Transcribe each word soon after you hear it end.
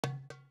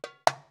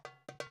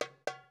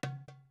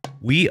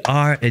We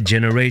are a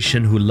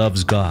generation who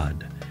loves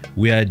God.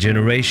 We are a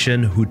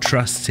generation who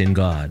trusts in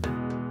God.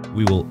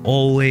 We will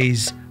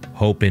always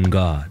hope in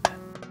God.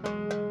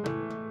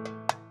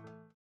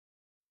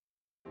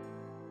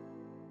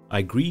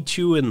 I greet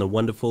you in the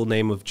wonderful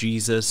name of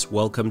Jesus.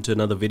 Welcome to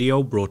another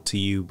video brought to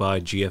you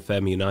by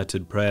GFM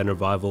United Prayer and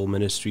Revival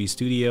Ministry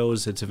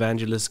Studios. It's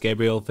Evangelist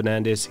Gabriel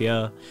Fernandes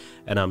here,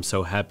 and I'm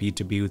so happy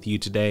to be with you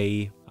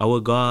today.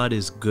 Our God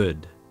is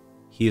good.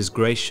 He is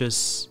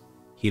gracious.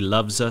 He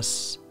loves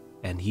us,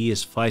 and He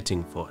is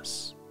fighting for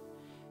us.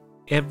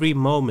 Every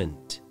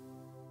moment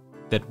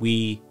that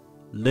we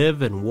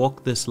live and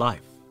walk this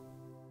life,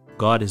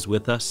 God is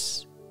with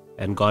us,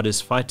 and God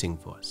is fighting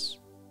for us.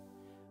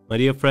 My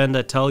dear friend,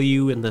 I tell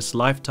you, in this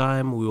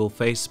lifetime, we will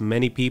face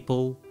many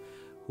people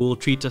who will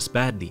treat us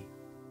badly,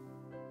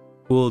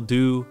 who will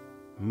do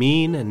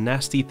mean and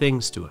nasty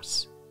things to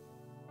us.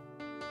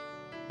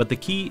 But the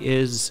key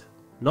is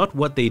not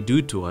what they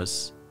do to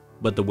us,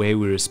 but the way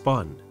we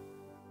respond.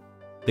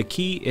 The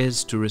key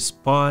is to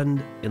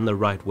respond in the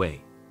right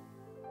way.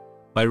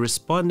 By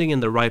responding in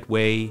the right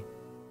way,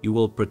 you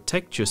will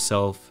protect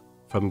yourself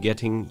from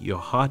getting your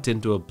heart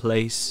into a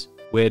place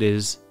where it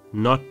is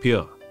not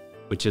pure.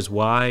 Which is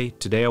why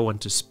today I want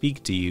to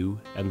speak to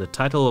you, and the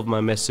title of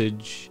my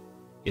message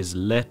is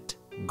Let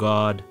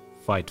God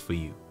Fight for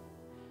You.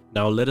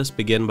 Now let us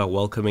begin by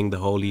welcoming the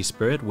Holy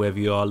Spirit. Wherever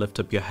you are, lift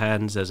up your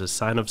hands as a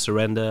sign of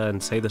surrender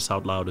and say this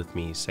out loud with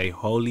me. Say,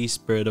 Holy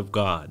Spirit of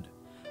God,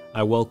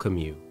 I welcome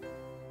you.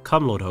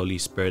 Come, Lord Holy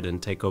Spirit,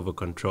 and take over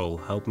control.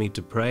 Help me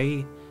to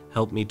pray.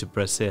 Help me to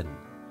press in.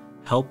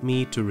 Help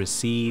me to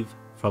receive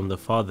from the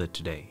Father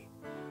today.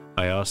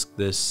 I ask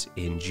this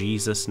in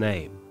Jesus'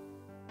 name.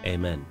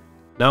 Amen.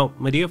 Now,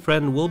 my dear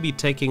friend, we'll be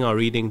taking our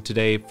reading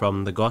today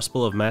from the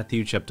Gospel of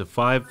Matthew chapter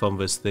 5 from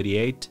verse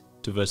 38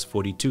 to verse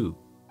 42.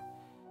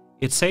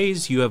 It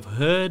says, "You have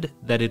heard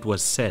that it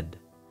was said,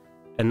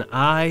 an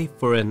eye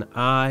for an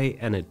eye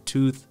and a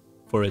tooth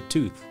for a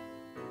tooth.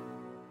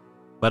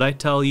 But I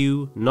tell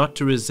you not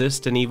to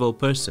resist an evil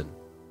person.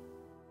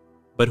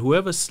 But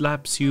whoever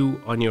slaps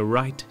you on your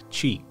right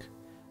cheek,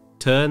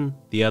 turn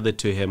the other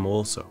to him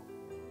also.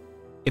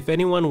 If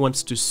anyone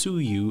wants to sue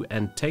you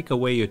and take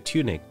away your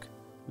tunic,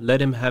 let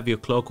him have your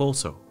cloak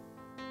also.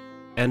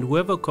 And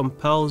whoever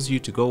compels you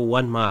to go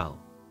 1 mile,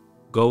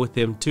 go with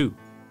him 2.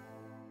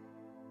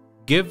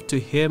 Give to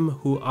him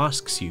who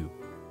asks you,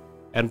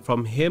 and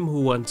from him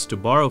who wants to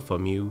borrow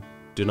from you,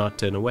 do not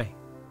turn away."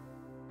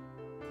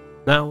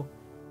 Now,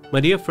 my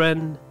dear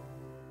friend,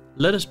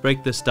 let us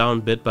break this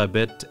down bit by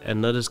bit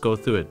and let us go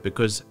through it,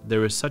 because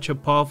there is such a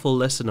powerful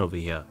lesson over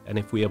here, and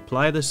if we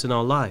apply this in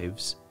our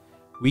lives,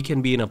 we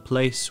can be in a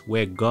place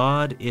where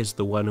God is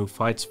the one who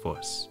fights for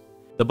us.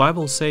 The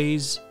Bible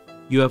says,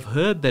 "You have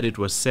heard that it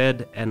was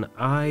said, an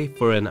eye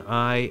for an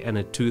eye and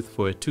a tooth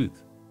for a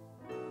tooth."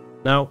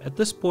 Now, at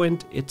this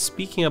point, it's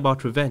speaking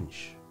about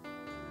revenge.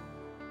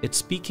 It's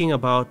speaking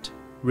about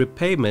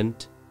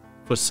repayment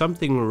for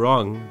something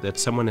wrong that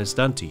someone has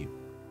done to you.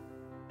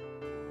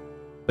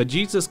 But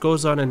Jesus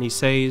goes on and He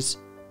says,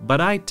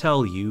 "But I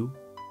tell you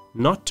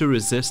not to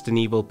resist an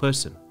evil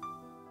person."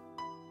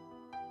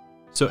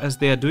 So as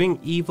they are doing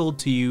evil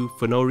to you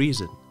for no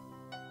reason,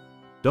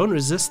 don't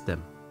resist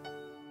them.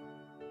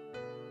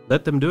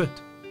 Let them do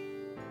it.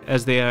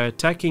 As they are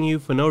attacking you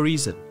for no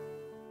reason,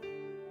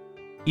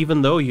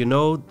 even though you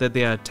know that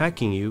they are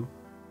attacking you,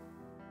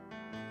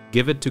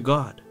 give it to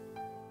God.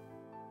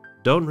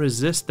 Don't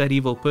resist that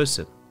evil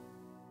person.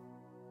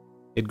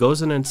 It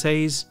goes on and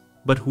says,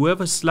 "But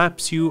whoever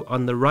slaps you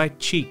on the right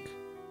cheek,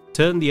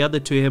 turn the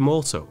other to him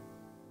also.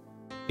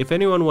 If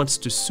anyone wants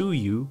to sue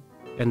you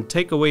and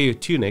take away your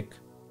tunic,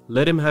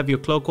 let him have your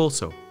cloak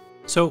also."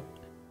 So,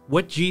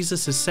 what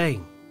Jesus is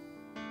saying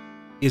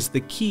is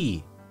the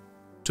key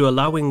to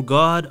allowing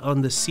God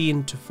on the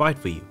scene to fight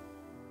for you.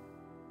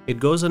 It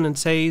goes on and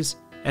says,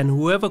 "And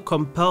whoever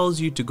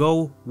compels you to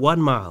go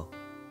 1 mile,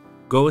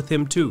 go with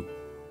him 2.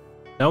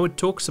 Now it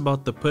talks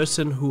about the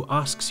person who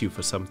asks you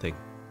for something.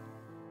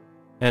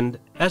 And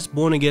as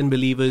born-again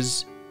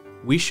believers,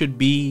 we should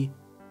be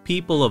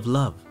people of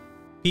love,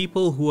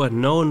 people who are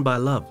known by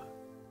love.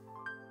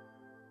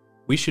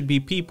 We should be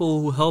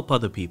people who help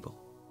other people.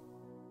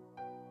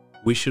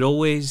 We should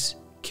always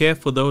care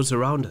for those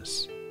around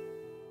us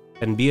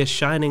and be a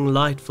shining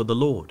light for the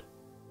Lord.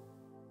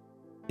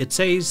 It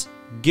says,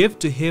 "Give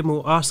to him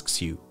who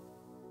asks you,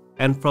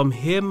 and from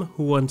him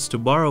who wants to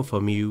borrow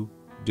from you,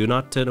 do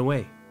not turn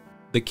away."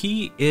 The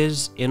key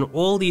is, in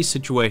all these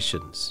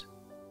situations,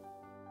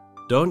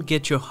 don't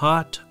get your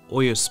heart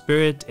or your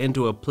spirit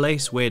into a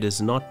place where it is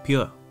not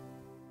pure.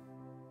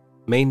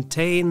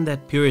 Maintain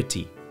that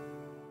purity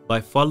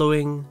by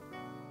following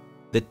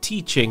the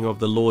teaching of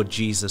the Lord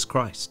Jesus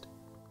Christ.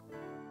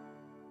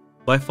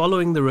 By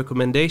following the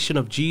recommendation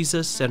of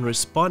Jesus and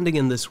responding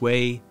in this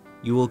way,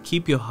 you will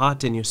keep your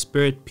heart and your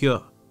spirit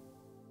pure.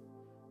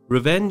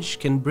 Revenge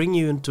can bring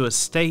you into a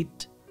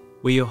state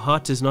where your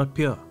heart is not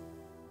pure.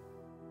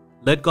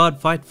 Let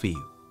God fight for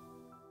you,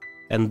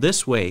 and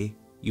this way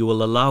you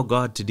will allow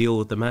God to deal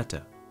with the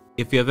matter.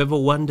 If you have ever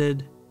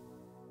wondered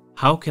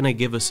How can I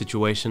give a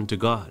situation to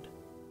God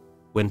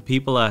when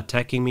people are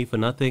attacking me for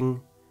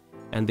nothing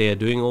and they are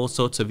doing all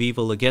sorts of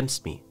evil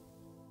against me?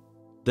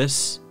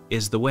 This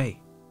is the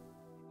way.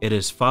 It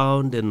is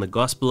found in the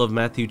Gospel of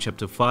Matthew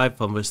chapter 5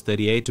 from verse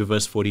 38 to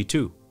verse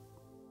 42.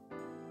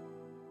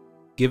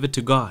 Give it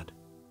to God.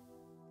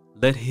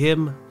 Let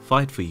Him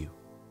fight for you.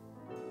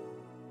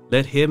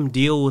 Let Him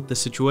deal with the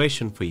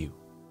situation for you.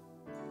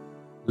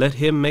 Let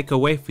Him make a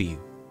way for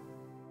you.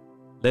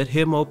 Let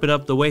Him open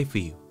up the way for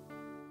you.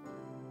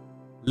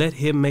 Let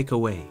Him make a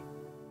way.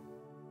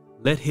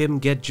 Let Him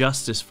get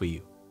justice for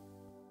you.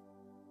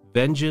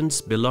 Vengeance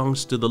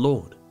belongs to the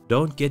Lord.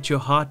 Don't get your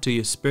heart or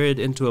your spirit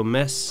into a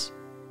mess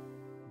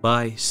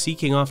by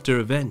seeking after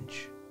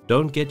revenge.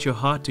 Don't get your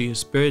heart or your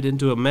spirit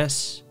into a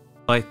mess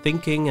by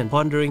thinking and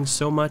pondering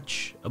so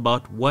much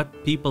about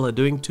what people are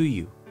doing to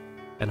you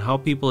and how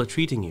people are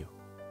treating you.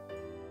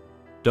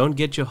 Don't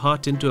get your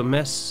heart into a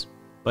mess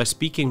by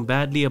speaking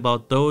badly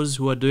about those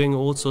who are doing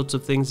all sorts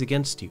of things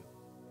against you.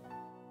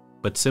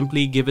 But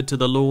simply give it to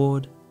the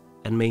Lord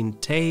and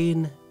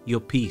maintain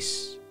your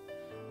peace.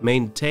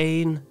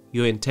 Maintain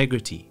your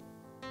integrity.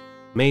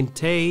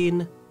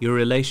 Maintain your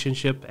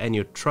relationship and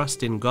your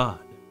trust in God.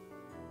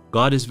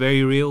 God is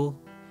very real,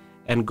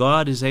 and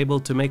God is able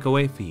to make a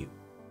way for you.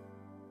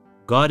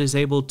 God is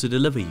able to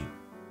deliver you.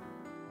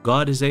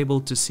 God is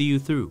able to see you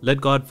through. Let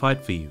God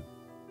fight for you.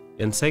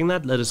 In saying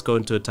that, let us go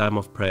into a time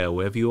of prayer.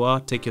 Wherever you are,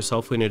 take your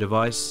cell phone, your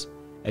device,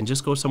 and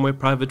just go somewhere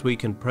private where you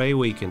can pray,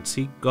 where you can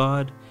seek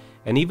God.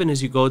 And even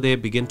as you go there,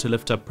 begin to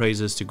lift up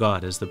praises to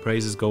God. As the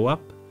praises go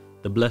up,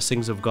 the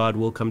blessings of God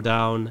will come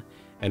down,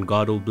 and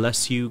God will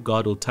bless you,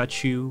 God will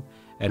touch you,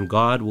 and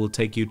God will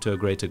take you to a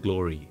greater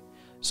glory.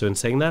 So in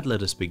saying that,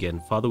 let us begin.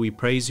 Father, we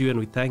praise you and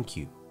we thank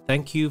you.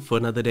 Thank you for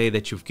another day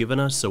that you've given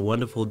us, a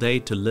wonderful day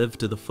to live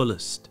to the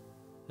fullest.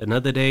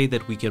 Another day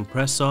that we can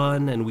press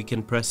on and we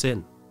can press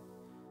in.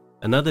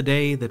 Another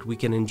day that we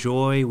can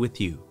enjoy with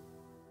you.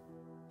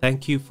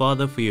 Thank you,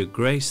 Father, for your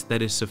grace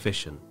that is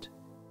sufficient,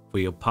 for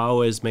your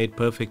power is made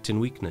perfect in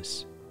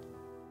weakness.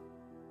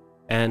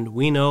 And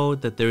we know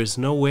that there is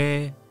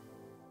nowhere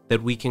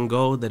that we can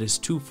go that is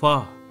too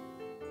far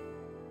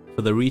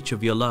for the reach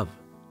of your love.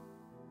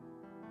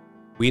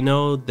 We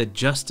know that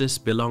justice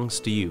belongs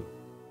to you.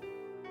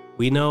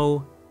 We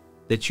know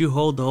that you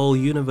hold the whole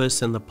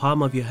universe in the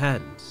palm of your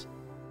hands.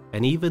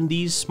 And even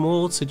these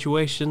small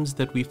situations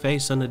that we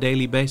face on a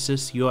daily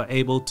basis, you are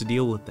able to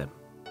deal with them.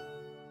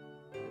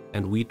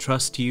 And we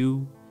trust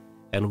you,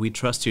 and we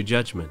trust your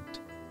judgment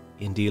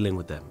in dealing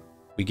with them.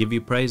 We give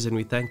you praise and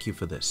we thank you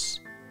for this.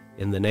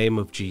 In the name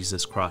of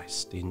Jesus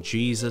Christ, in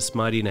Jesus'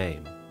 mighty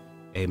name,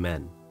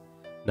 amen.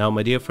 Now,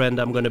 my dear friend,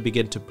 I'm going to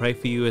begin to pray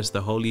for you as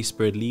the Holy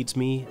Spirit leads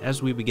me.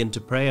 As we begin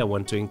to pray, I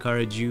want to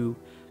encourage you,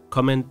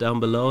 comment down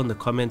below in the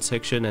comment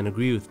section and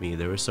agree with me.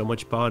 There is so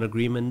much power in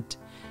agreement.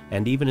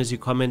 And even as you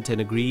comment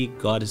and agree,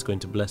 God is going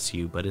to bless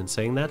you. But in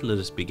saying that, let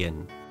us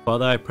begin.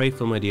 Father, I pray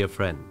for my dear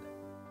friend.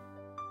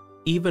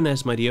 Even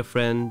as my dear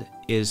friend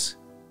is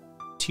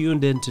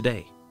tuned in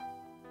today,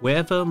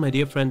 wherever my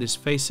dear friend is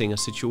facing a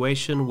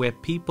situation where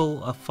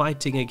people are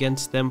fighting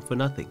against them for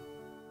nothing,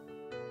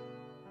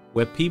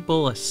 where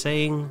people are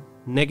saying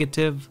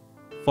negative,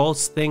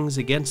 false things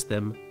against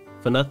them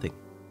for nothing,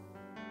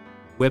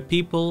 where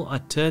people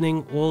are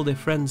turning all their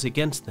friends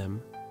against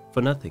them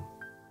for nothing.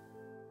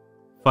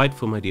 Fight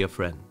for my dear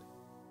friend.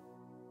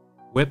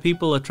 Where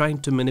people are trying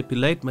to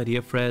manipulate my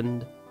dear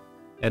friend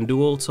and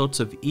do all sorts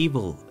of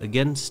evil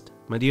against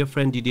my dear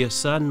friend, your dear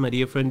son, my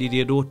dear friend, your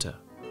dear daughter,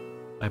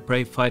 I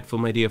pray, fight for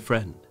my dear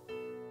friend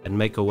and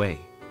make a way.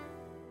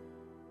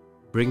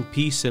 Bring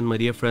peace in my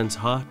dear friend's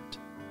heart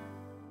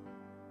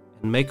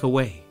and make a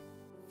way.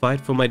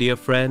 Fight for my dear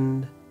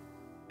friend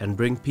and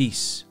bring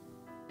peace.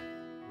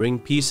 Bring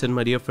peace in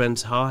my dear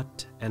friend's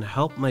heart and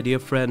help my dear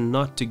friend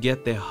not to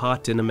get their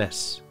heart in a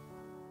mess.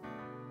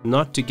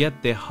 Not to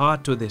get their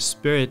heart or their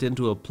spirit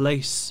into a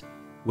place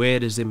where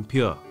it is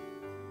impure.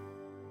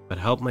 But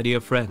help my dear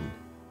friend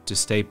to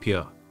stay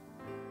pure.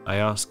 I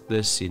ask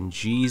this in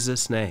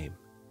Jesus' name,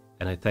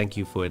 and I thank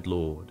you for it,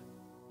 Lord.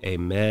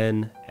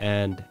 Amen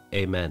and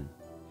amen.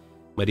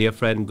 My dear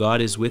friend,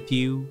 God is with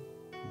you.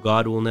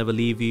 God will never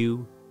leave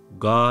you.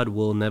 God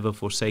will never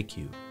forsake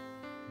you.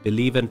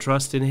 Believe and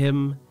trust in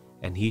Him,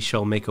 and He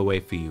shall make a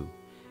way for you.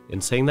 In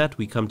saying that,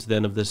 we come to the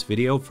end of this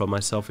video. From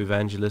myself,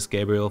 Evangelist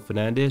Gabriel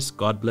Fernandes,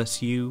 God bless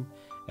you,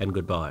 and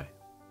goodbye.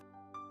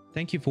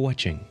 Thank you for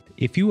watching.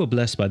 If you were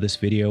blessed by this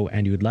video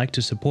and you would like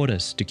to support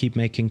us to keep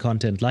making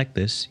content like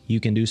this, you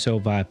can do so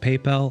via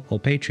PayPal or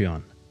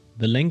Patreon.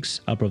 The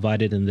links are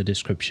provided in the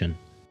description.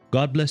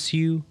 God bless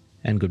you,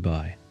 and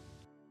goodbye.